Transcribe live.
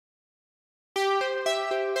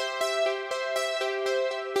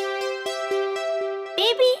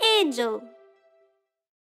Angel.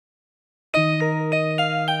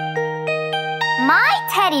 My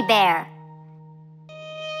teddy bear.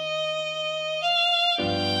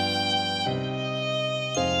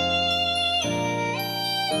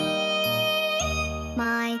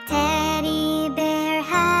 My teddy bear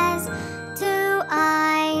has two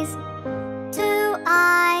eyes, two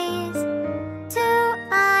eyes, two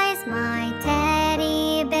eyes. My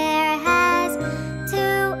teddy bear has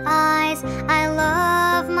two eyes. I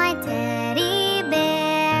love my teddy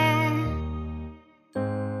bear.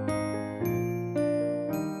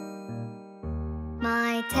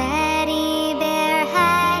 My teddy bear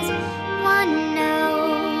has one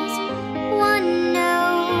nose, one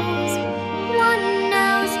nose, one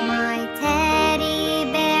nose. My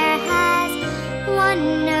teddy bear has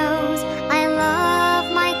one nose. I love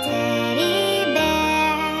my teddy bear.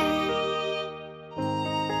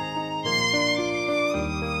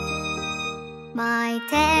 My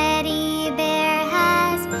teddy bear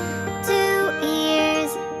has two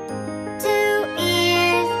ears, two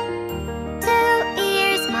ears, two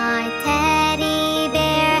ears. My teddy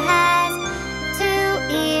bear has two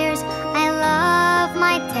ears. I love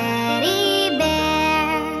my teddy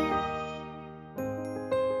bear.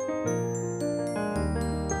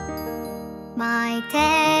 My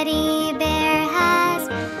teddy bear has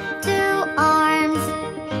two arms,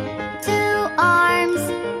 two arms,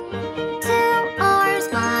 two arms.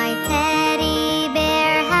 My teddy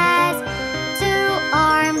bear has two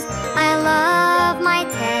arms. I love my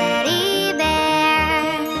teddy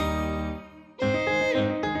bear.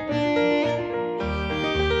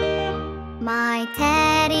 My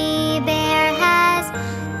teddy bear has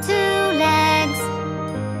two legs,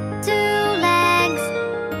 two legs,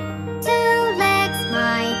 two legs.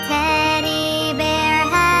 My teddy bear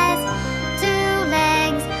has two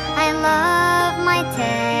legs. I love my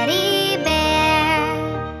teddy bear.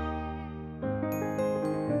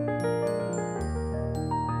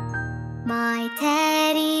 My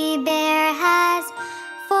teddy bear has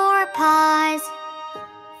four paws,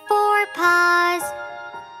 four paws,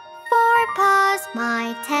 four paws.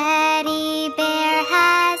 My teddy bear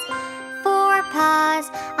has four paws.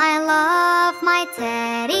 I love my teddy